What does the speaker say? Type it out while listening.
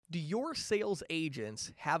Do your sales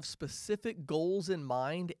agents have specific goals in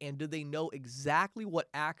mind, and do they know exactly what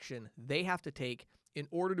action they have to take in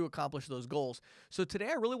order to accomplish those goals? So today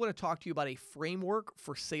I really want to talk to you about a framework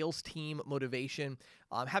for sales team motivation.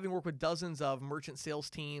 Having worked with dozens of merchant sales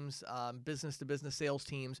teams, business-to-business sales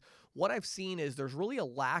teams, what I've seen is there's really a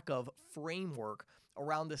lack of framework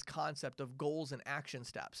around this concept of goals and action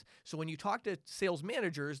steps. So when you talk to sales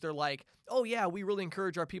managers, they're like, oh yeah, we really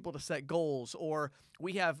encourage our people to set goals, or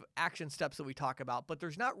we have action steps that we talk about, but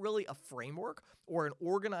there's not really a framework or an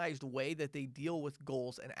organized way that they deal with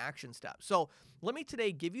goals and action steps. So let me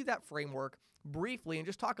today give you that framework briefly and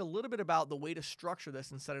just talk a little bit about the way to structure this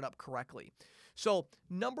and set it up correctly. So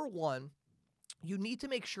number one, you need to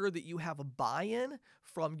make sure that you have a buy-in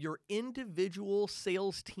from your individual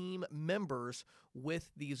sales team members with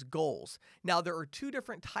these goals. Now, there are two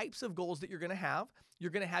different types of goals that you're going to have.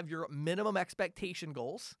 You're going to have your minimum expectation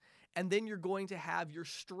goals, and then you're going to have your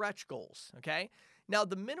stretch goals, okay? Now,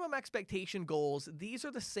 the minimum expectation goals, these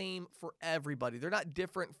are the same for everybody. They're not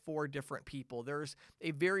different for different people. There's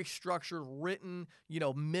a very structured, written,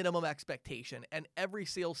 minimum expectation, and every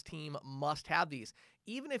sales team must have these.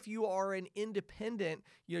 Even if you are an independent,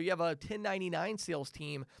 you have a 1099 sales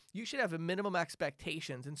team, you should have a minimum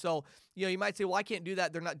expectations. And so, you might say, well, I can't do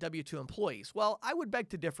that. They're not W-2 employees. Well, I would beg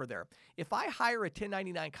to differ there. If I hire a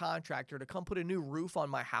 1099 contractor to come put a new roof on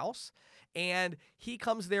my house, and he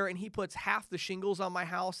comes there and he puts half the shingles on my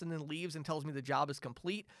house and then leaves and tells me the job is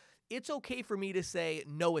complete, it's okay for me to say,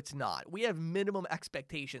 no, it's not. We have minimum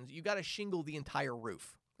expectations. You got to shingle the entire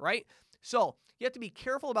roof, right? So you have to be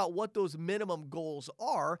careful about what those minimum goals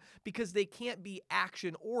are because they can't be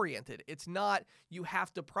action oriented. It's not you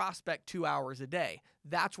have to prospect 2 hours a day.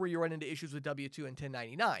 That's where you run into issues with W-2 and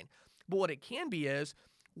 1099. But what it can be is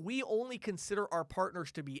we only consider our partners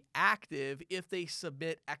to be active if they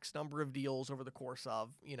submit X number of deals over the course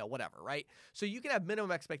of, whatever, right? So you can have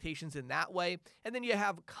minimum expectations in that way, and then you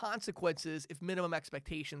have consequences if minimum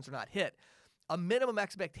expectations are not hit. A minimum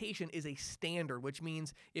expectation is a standard, which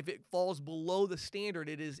means if it falls below the standard,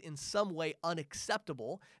 it is in some way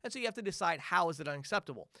unacceptable. And so you have to decide how is it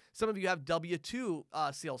unacceptable. Some of you have W-2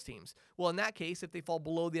 sales teams. Well, in that case, if they fall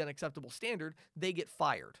below the unacceptable standard, they get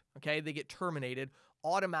fired, okay? They get terminated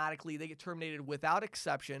automatically. They get terminated without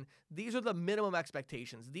exception. These are the minimum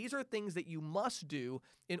expectations. These are things that you must do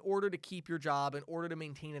in order to keep your job, in order to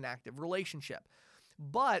maintain an active relationship.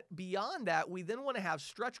 But beyond that, we then want to have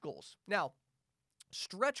stretch goals. Now,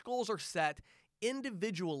 stretch goals are set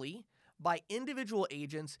individually by individual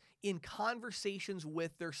agents in conversations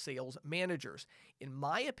with their sales managers. In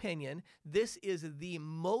my opinion, this is the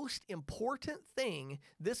most important thing.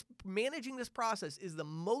 Managing this process is the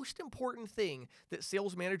most important thing that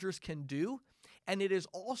sales managers can do, and it is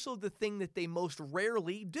also the thing that they most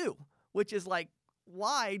rarely do, which is like,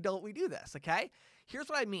 why don't we do this, okay? Here's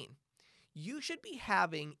what I mean. You should be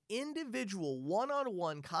having individual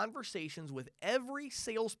one-on-one conversations with every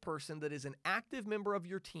salesperson that is an active member of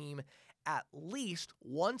your team at least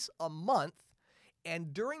once a month.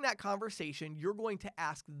 And during that conversation, you're going to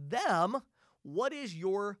ask them, what is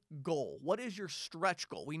your goal? What is your stretch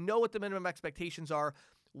goal? We know what the minimum expectations are.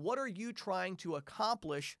 What are you trying to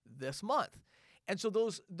accomplish this month? And so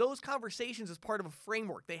those conversations as part of a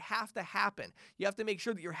framework, they have to happen. You have to make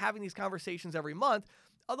sure that you're having these conversations every month.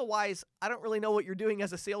 Otherwise, I don't really know what you're doing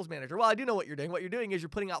as a sales manager. Well, I do know what you're doing. What you're doing is you're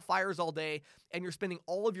putting out fires all day and you're spending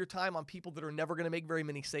all of your time on people that are never going to make very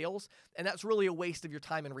many sales. And that's really a waste of your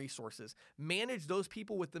time and resources. Manage those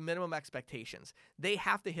people with the minimum expectations. They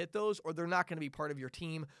have to hit those or they're not going to be part of your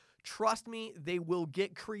team. Trust me, they will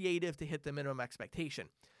get creative to hit the minimum expectation.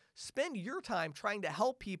 Spend your time trying to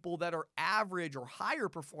help people that are average or higher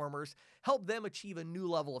performers, help them achieve a new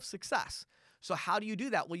level of success. So how do you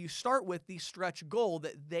do that? Well, you start with the stretch goal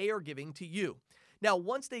that they are giving to you. Now,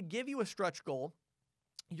 once they give you a stretch goal,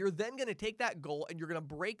 you're then going to take that goal and you're going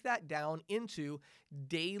to break that down into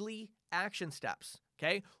daily action steps,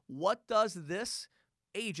 okay? What does this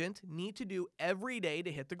agent need to do every day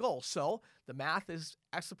to hit the goal? So the math is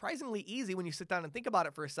surprisingly easy when you sit down and think about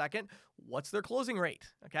it for a second. What's their closing rate?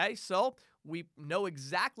 Okay, so we know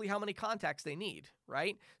exactly how many contacts they need,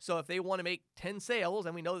 right? So if they want to make 10 sales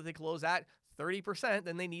and we know that they close at 30%,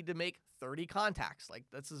 then they need to make 30 contacts. Like,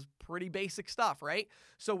 this is pretty basic stuff, right?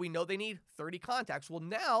 So we know they need 30 contacts. Well,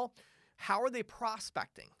 now, how are they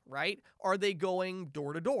prospecting, right? Are they going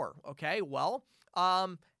door to door? Okay, well,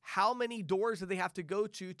 how many doors do they have to go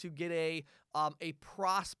to get a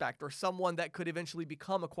prospect or someone that could eventually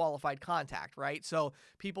become a qualified contact, right? So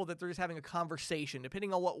people that they're just having a conversation,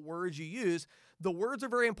 depending on what words you use. The words are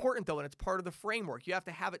very important though, and it's part of the framework. You have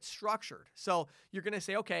to have it structured. So you're going to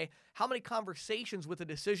say, okay, how many conversations with a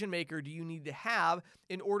decision maker do you need to have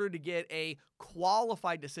in order to get a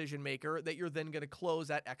qualified decision maker that you're then going to close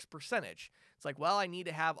at X percentage? It's like, well, I need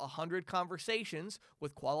to have 100 conversations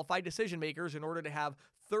with qualified decision makers in order to have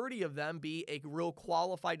 30 of them be a real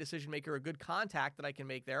qualified decision maker, a good contact that I can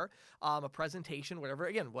make there, a presentation, whatever,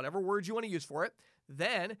 again, whatever words you want to use for it.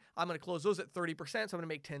 Then I'm going to close those at 30%, so I'm going to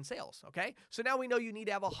make 10 sales, okay? So now we know you need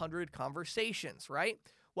to have 100 conversations, right?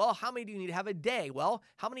 Well, how many do you need to have a day? Well,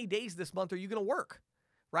 how many days this month are you going to work,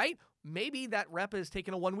 right? Maybe that rep is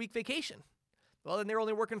taking a 1-week vacation. Well, then they're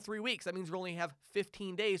only working 3 weeks. That means we only have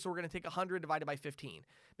 15 days, so we're going to take 100 divided by 15.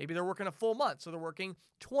 Maybe they're working a full month, so they're working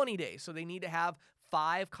 20 days, so they need to have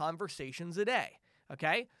 5 conversations a day,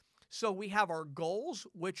 okay? So we have our goals,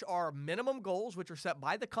 which are minimum goals, which are set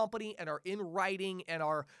by the company and are in writing and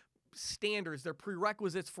are standards. They're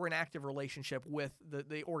prerequisites for an active relationship with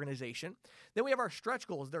the organization. Then we have our stretch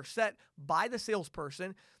goals. They're set by the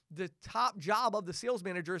salesperson. The top job of the sales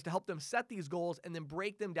manager is to help them set these goals and then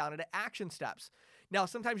break them down into action steps. Now,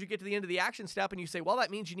 sometimes you get to the end of the action step and you say, well,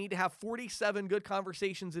 that means you need to have 47 good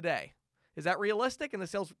conversations a day. Is that realistic? And the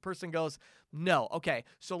salesperson goes, no. Okay,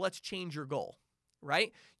 so let's change your goal,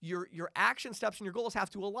 right? Your action steps and your goals have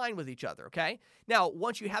to align with each other, okay? Now,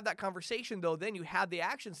 once you have that conversation, though, then you have the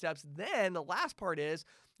action steps. Then the last part is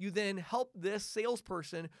you then help this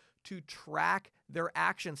salesperson to track their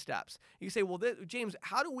action steps. You say, well, James,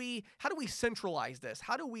 how do we centralize this?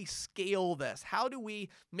 How do we scale this? How do we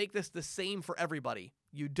make this the same for everybody?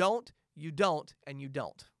 You don't, and you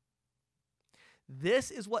don't.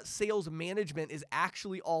 This is what sales management is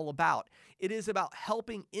actually all about. It is about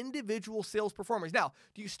helping individual sales performers. Now,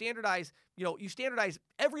 do you standardize, you standardize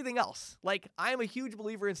everything else? Like, I am a huge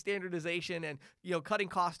believer in standardization and, cutting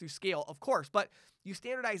costs through scale, of course, but you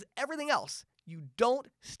standardize everything else. You don't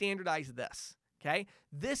standardize this, okay?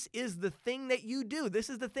 This is the thing that you do. This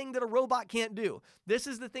is the thing that a robot can't do. This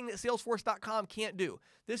is the thing that Salesforce.com can't do.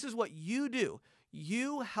 This is what you do.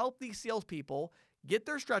 You help these salespeople get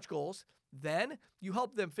their stretch goals. Then you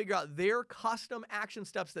help them figure out their custom action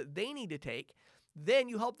steps that they need to take. Then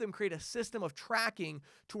you help them create a system of tracking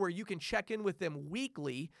to where you can check in with them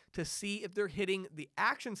weekly to see if they're hitting the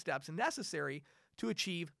action steps necessary to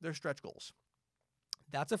achieve their stretch goals.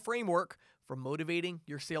 That's a framework for motivating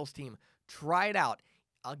your sales team. Try it out.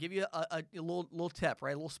 I'll give you a little tip,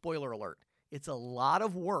 right? A little spoiler alert. It's a lot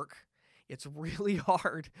of work. It's really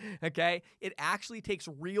hard, okay? It actually takes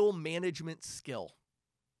real management skill.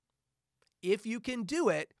 If you can do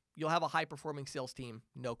it, you'll have a high-performing sales team,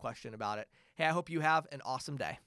 no question about it. Hey, I hope you have an awesome day.